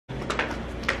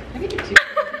Are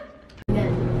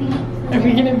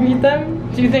we gonna beat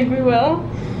them? Do you think we will?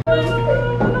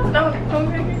 No,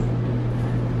 okay.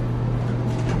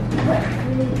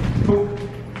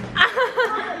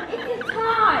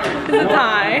 It's a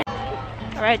tie.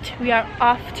 Alright, we are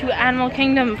off to Animal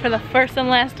Kingdom for the first and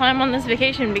last time on this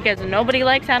vacation because nobody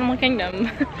likes Animal Kingdom.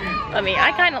 I mean,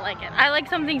 I kind of like it. I like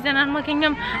some things in Animal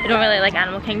Kingdom. I don't really like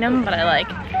Animal Kingdom, but I like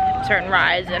certain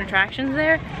rides and attractions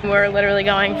there. We're literally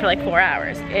going for like 4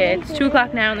 hours. It's 2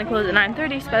 o'clock now and they close at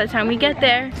 9:30, so by the time we get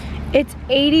there, it's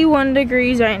 81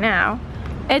 degrees right now.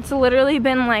 It's literally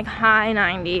been like high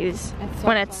 90s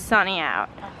when it's sunny out.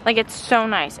 Like, it's so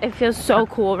nice. It feels so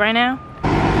cool right now.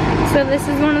 So this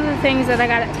is one of the things that I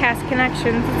got at Cast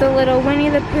Connections. It's a little Winnie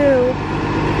the Pooh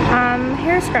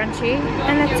hair scrunchie,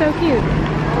 and it's so cute.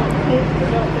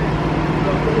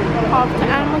 Off to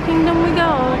Animal Kingdom we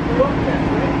go.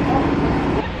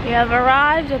 We have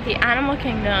arrived at the Animal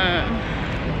Kingdom.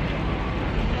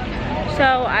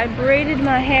 So I braided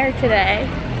my hair today.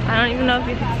 I don't even know if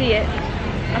you can see it.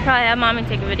 I'll probably have mommy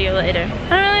take a video later. I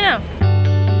don't really know.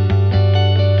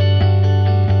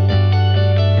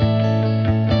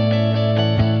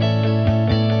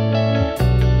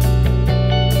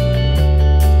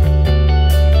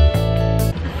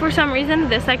 For some reason,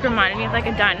 this like reminded me of like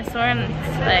a dinosaur, and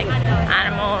it's like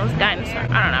animals, dinosaur,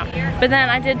 I don't know. But then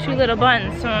I did 2 little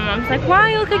buns, so my mom's like, "Why,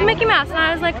 you look like Mickey Mouse?" And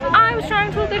I was like, I was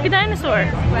trying to look like a dinosaur.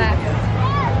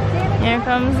 Here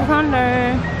comes the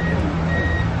thunder.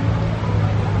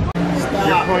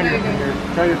 Your pointer.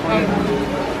 Try your pointer.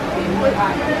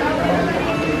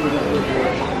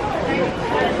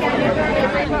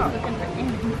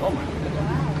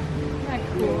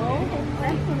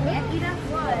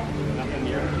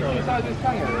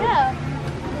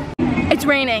 It's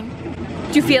raining.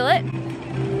 Do you feel it?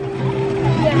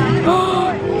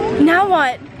 Yeah. Now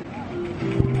what?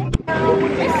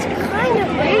 It's kind of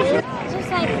raining. It's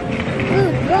just like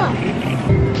blue rough.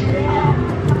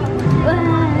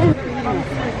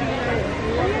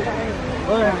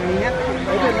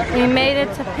 We made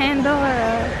it to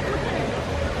Pandora.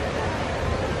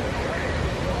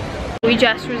 We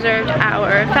just reserved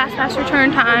our fast pass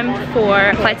return time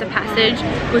for Flights of Passage,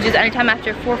 which is anytime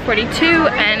after 4:42,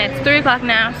 and it's 3 o'clock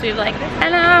now, so we have like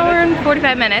an hour and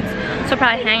 45 minutes. So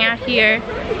probably hang out here,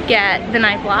 get the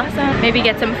Night Blossom, maybe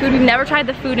get some food. We've never tried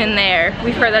the food in there.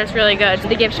 We've heard that it's really good.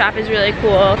 The gift shop is really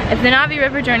cool. If the Navi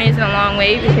River journey isn't a long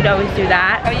wait, we could always do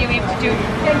that. Are you able to do?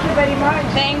 Thank you very much.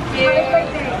 Thank you.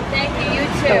 Thank you, you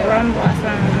too. The Rum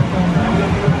Blossom.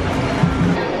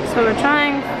 So we're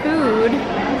trying food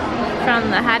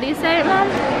from the, how do you say it, Mom?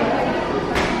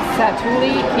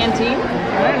 Satuli canteen.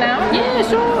 I don't know. Yeah,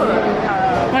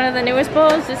 sure. One of the newest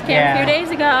bowls just came a few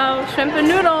days ago. Shrimp and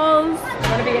noodles.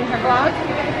 Want to be in her vlog?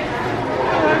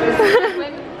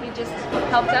 He just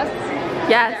helped us.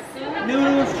 Yes.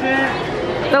 Noodles,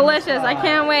 shrimp. Delicious. I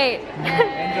can't wait.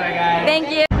 Enjoy, guys. Thank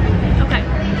you. Okay.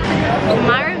 So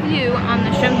my review on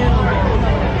the shrimp noodle bowl.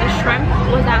 The shrimp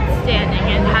was outstanding.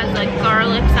 It has like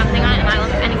garlic something on it, and I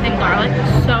love anything garlic.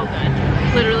 So good.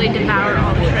 Literally devoured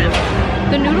all the shrimp.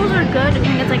 The noodles are good. I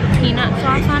think it's like peanut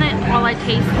sauce on it. All I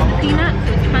taste is the peanut,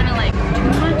 so it's kind of like too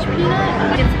much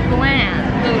peanut. It's bland.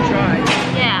 A little dry.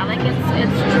 Yeah, like it's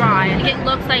dry. Like it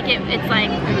looks like it's like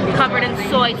covered in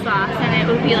soy sauce, and it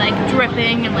would be like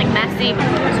dripping and like messy. So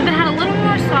if it had a little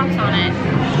more sauce on it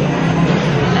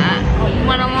that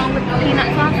went along with the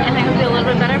peanut sauce, I think it would be a little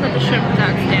bit better, but the shrimp was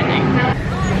outstanding.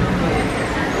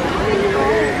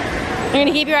 You're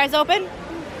gonna keep your eyes open?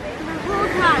 The whole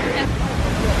time.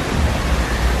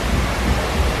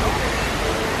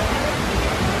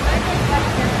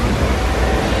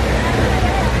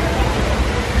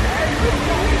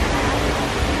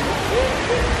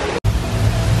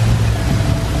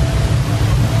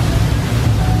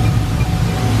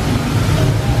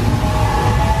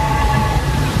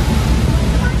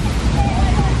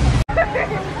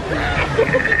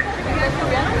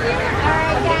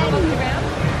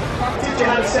 Teach you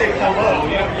how to say hello.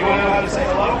 You want to know how to say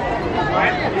hello?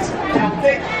 Alright? It's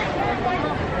canteen.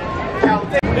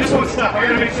 Canteen. This one's tough. I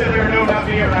gotta make sure there are no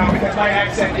Navi around because my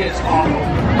accent is awful.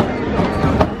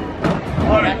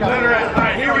 Alright, turn around.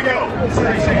 Alright, here we go. This is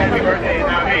how you say happy birthday in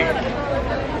Navi.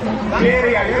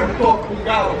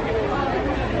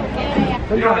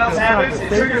 You know what else happens? It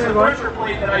triggers the pressure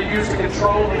plate that I use to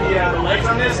control the legs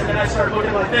on this, and then I start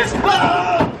looking like this.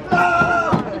 Ah!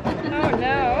 Ah! Oh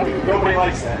no. Nobody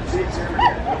likes that. See?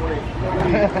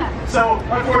 So,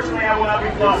 unfortunately, I will not be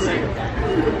flossing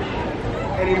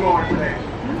anymore today.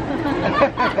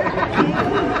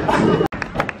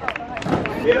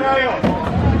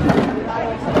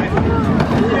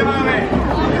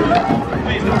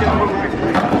 Please don't get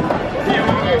over.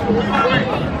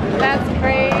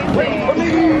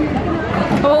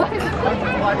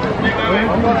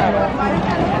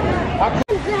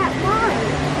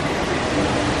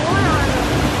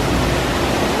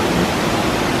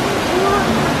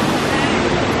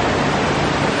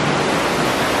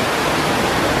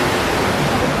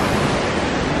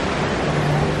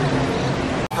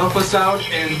 help us out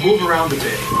and move around a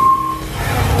bit.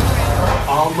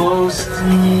 Almost.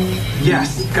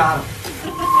 Yes, got him.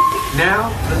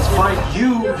 Now, let's find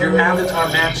you your avatar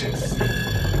matches.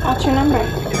 What's your number?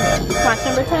 Watch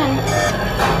number 10.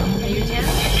 Are you 10?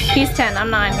 He's 10, I'm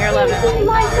 9, you're 11. Oh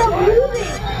my God, moving.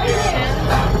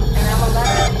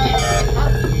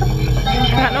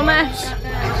 Got no match.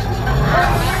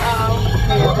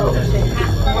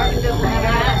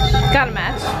 Got a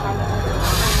match.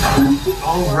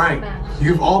 All right,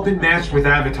 you've all been matched with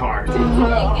avatars.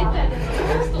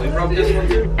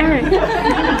 Eric.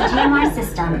 GMR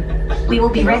system. We will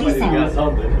be ready soon.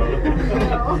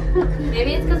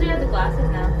 Maybe it's because we have the glasses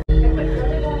now.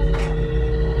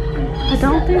 I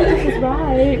don't think this is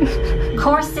right.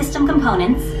 Core system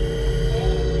components.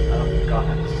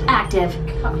 Active.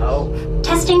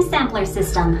 Testing sampler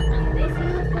system.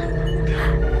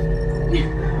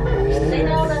 They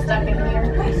know that's stuck in here.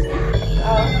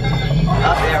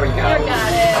 Oh, there we go. You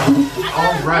got it.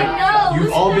 All right,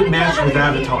 you've all been matched with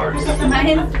avatars.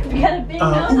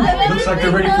 Looks like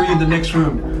they're ready for you in the next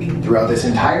room. Throughout this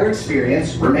entire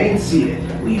experience, remain seated.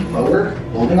 Lean forward,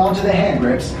 holding onto the hand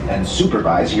grips, and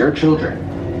supervise your children.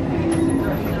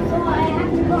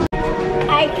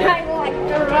 I kind of like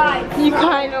the ride. You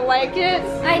kind of like it?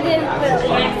 I didn't really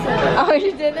like it. Oh,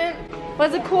 you didn't?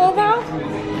 Was it cool though?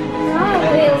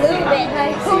 Probably a little bit.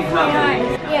 I closed my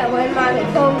eyes. Yeah, when mommy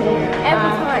told me.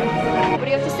 Every time. What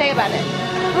do you have to say about it?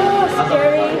 Oh,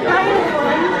 scary. Kind of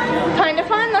fun. Kind of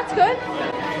fun, that's good.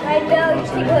 My belly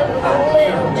tickles a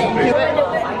little bit. Do it.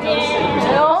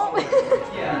 No?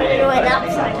 It went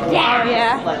upside down. Oh,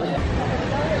 yeah.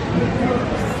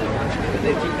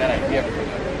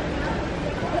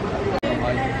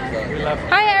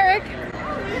 Hi, Eric.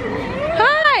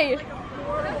 Hi.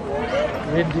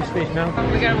 We have to do space now.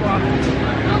 We gotta walk.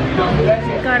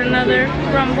 Got another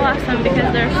Rum Blossom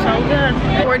because they're so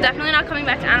good. We're definitely not coming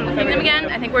back to Animal Kingdom again.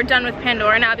 I think we're done with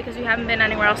Pandora now because we haven't been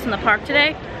anywhere else in the park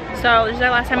today. So this is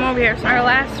our last time over here. So our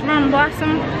last Rum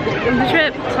Blossom of the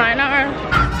trip. Sayonara.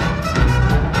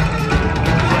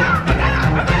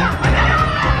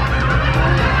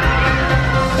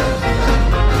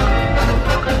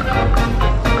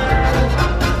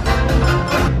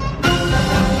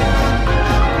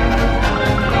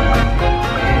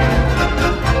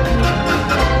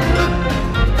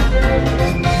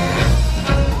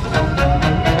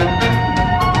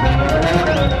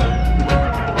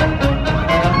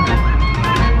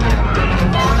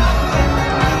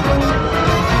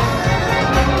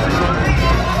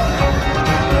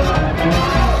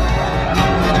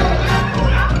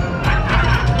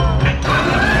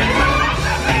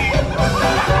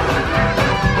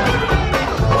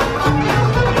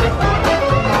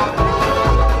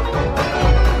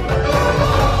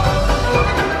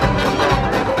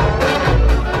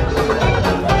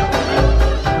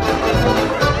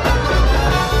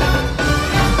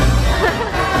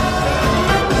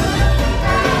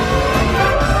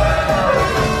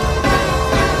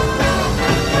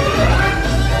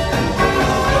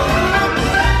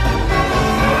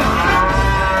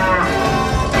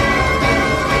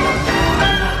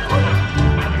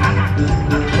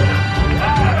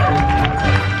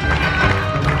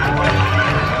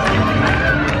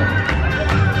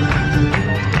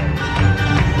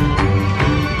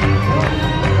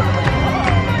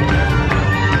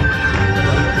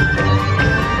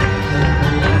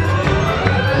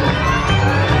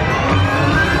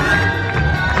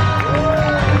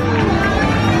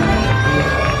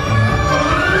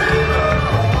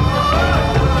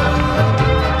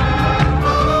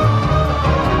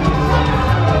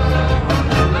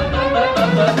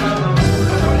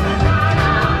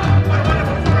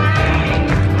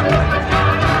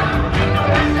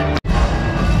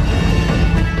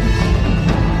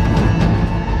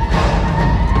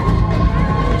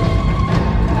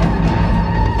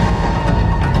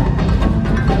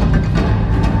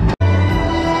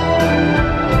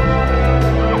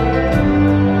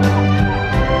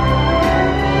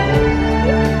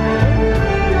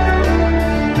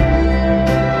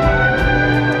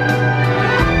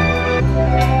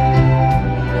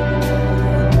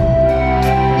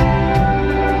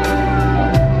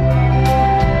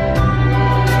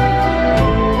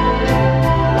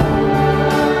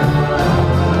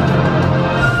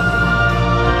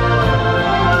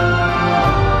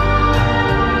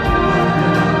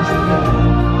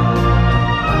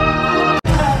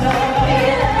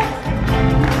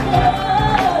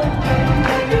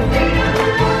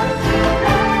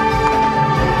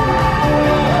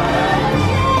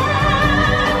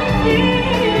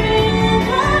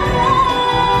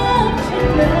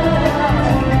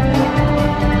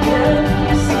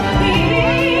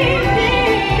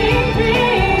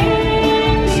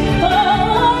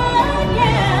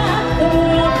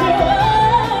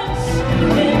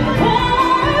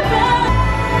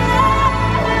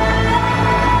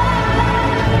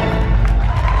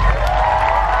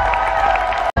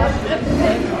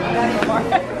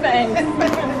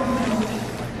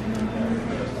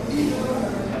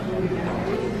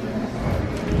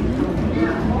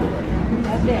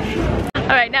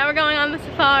 Alright, now we're going on the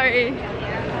safari.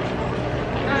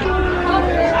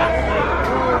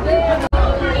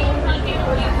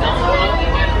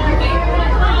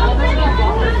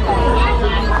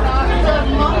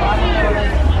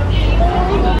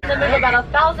 They move about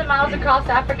 1,000 miles across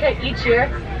Africa each year,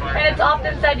 and it's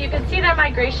often said you can see their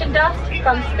migration dust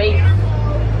from space.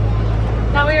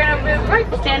 Now we're going to move right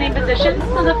to standing position.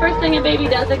 So the first thing a baby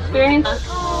does experience,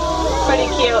 pretty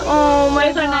cute. Oh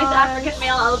my Here's our nice African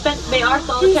male elephant. They are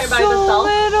solitary by themselves.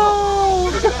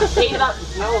 They eat about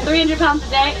 300 pounds a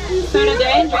day, food a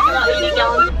day, and drink about 80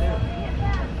 gallons.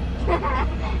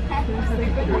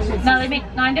 Now they make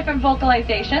 9 different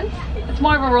vocalizations. It's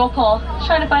more of a roll call. Just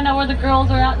trying to find out where the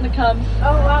girls are at and the cubs.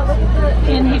 Oh wow, look at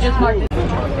the... And he just marked it.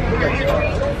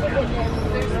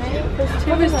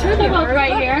 There's two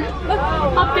right here.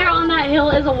 Up there on that hill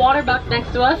is a water buck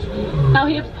next to us. Now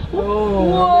he...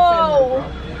 Whoa!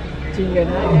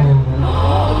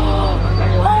 Oh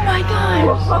my gosh! That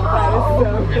is so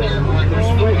cool.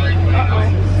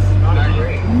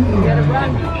 You gotta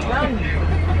run, run.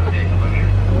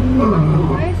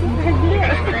 Why is he right here?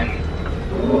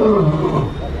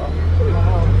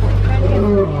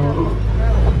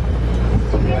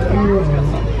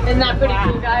 Isn't that pretty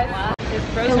cool, guys?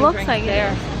 It looks like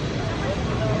there.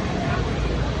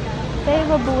 They have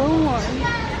a blue one.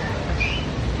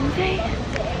 Okay.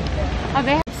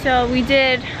 So we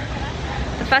did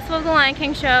the Festival of the Lion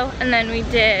King show, and then we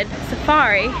did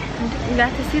safari. We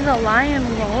got to see the lion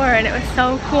roar, and it was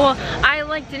so cool. I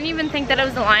didn't even think that it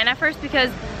was a lion at first,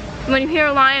 because when you hear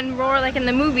a lion roar like in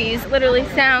the movies, it literally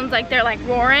sounds like they're like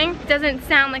roaring. It doesn't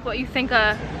sound like what you think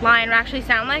a lion would actually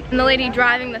sound like. And the lady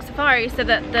driving the safari said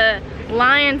that the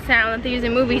lion sound that they use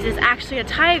in movies is actually a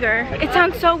tiger. It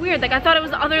sounds so weird. Like I thought it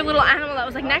was the other little animal that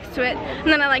was like next to it,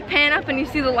 and then I like pan up and you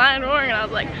see the lion roaring, and I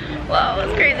was like, whoa,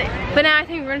 that's crazy. But now I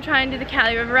think we're gonna try and do the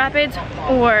Cali River Rapids,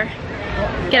 or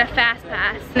get a fast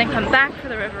pass and then come back for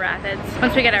the river rapids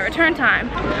once we get our return time.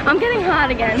 I'm getting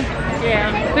hot again.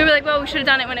 Yeah. We were like, well, we should have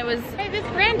done it when it was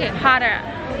hotter.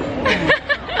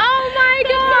 Oh my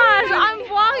gosh! I'm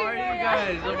vlogging. How are you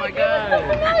guys? Oh my god. So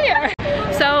familiar.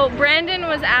 So Brandon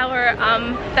was our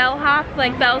bellhop,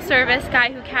 like bell service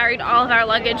guy who carried all of our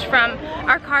luggage from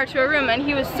our car to our room, and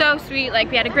he was so sweet.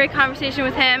 Like we had a great conversation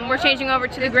with him. We're changing over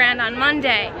to the Grand on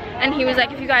Monday, and he was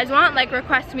like, if you guys want, like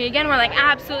request me again. We're like,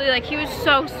 absolutely. Like he was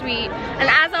so sweet. And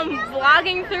as I'm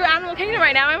vlogging through Animal Kingdom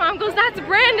right now, my mom goes, that's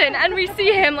Brandon, and we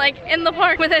see him like in the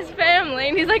park with his family,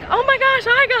 and he's like, oh my gosh,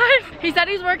 hi guys. He said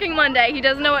he's working Monday. He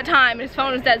doesn't know what time. His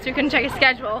phone is dead, so we couldn't check his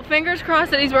schedule. Fingers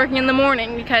crossed that he's working in the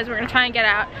morning, because we're gonna try and get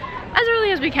out as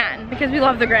early as we can, because we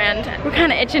love the Grand. We're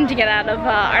kind of itching to get out of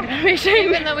Art of Animation.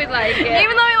 Even though we like it.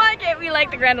 Even though we like it, we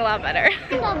like the Grand a lot better.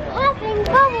 Some popping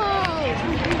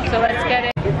bubbles. So let's get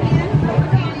it.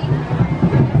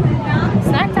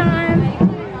 Snack time.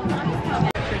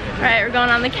 Alright, we're going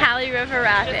on the Cali River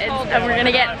Rapids, and we're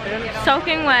gonna get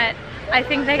soaking wet. I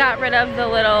think they got rid of the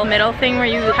little middle thing where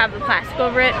you have the plastic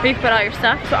over it where you can put all your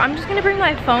stuff. So I'm just gonna bring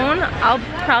my phone. I'll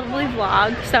probably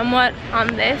vlog somewhat on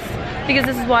this, because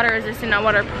this is water resistant, not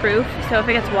waterproof. So if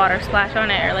it gets water splashed on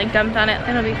it or like dumped on it,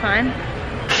 it'll be fine.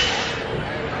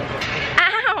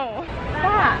 Ow!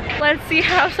 Fuck. Let's see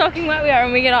how soaking wet we are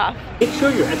when we get off. Make sure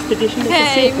your expedition is a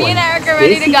Hey, safe me one. and Eric are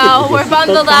ready to go. We're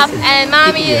bundled up, and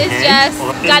Mommy is just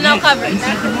got no coverage.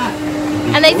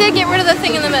 And they did get rid of the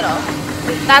thing in the middle.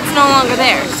 That's no longer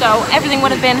there, so everything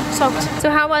would have been soaked.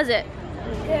 So how was it?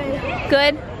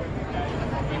 Good.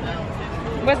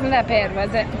 Wasn't that bad, was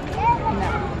it?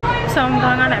 So I'm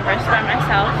going on Everest by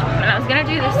myself, and I was gonna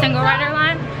do the single rider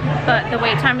line, but the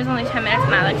wait time is only 10 minutes,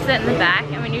 and I like sit in the back,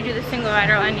 and when you do the single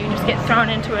rider line, you just get thrown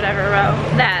into whatever row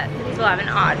that will have an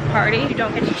odd party. You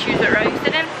don't get to choose what row you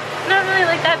sit in. And I don't really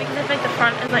like that, because I feel like the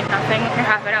front is like nothing. You're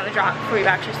halfway down the drop before you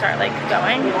actually start like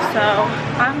going. So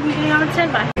I'm getting on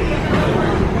standby.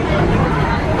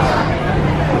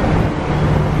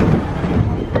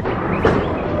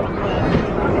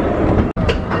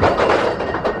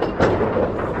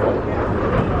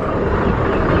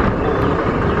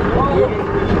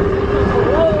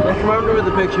 Remember with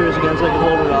the pictures again so I can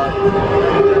hold it off.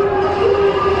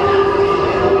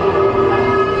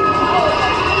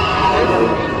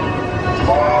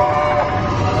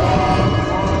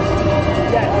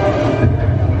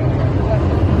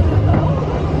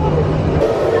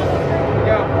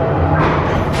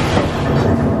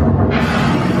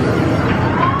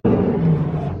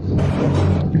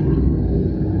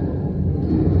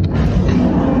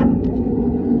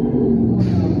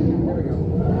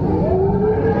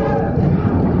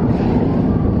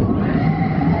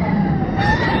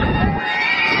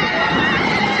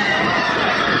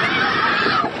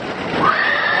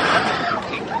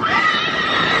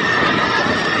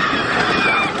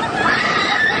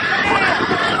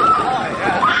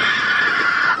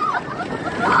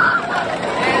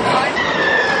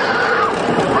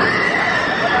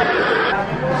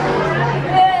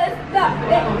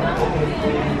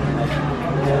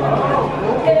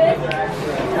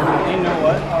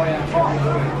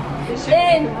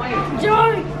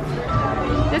 Joy!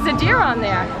 There's a deer on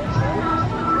there.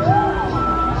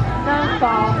 Don't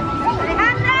fall.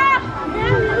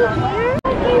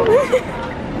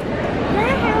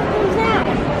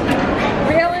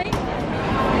 Really?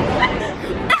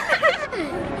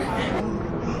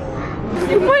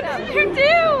 What did you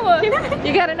do?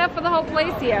 You got enough for the whole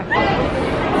place here.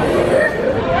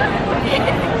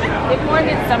 Give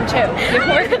Morgan some too. Give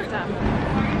Morgan some.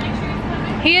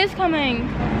 He is coming.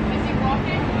 Is he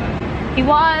walking? He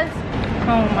was.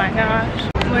 Oh my gosh.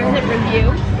 Where is it,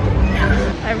 review?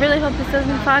 I really hope this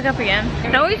doesn't fog up again.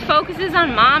 It always focuses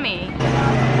on mommy.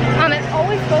 Mom, it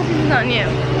always focuses on you.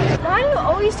 Why do you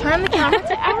always turn the camera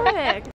to Eric?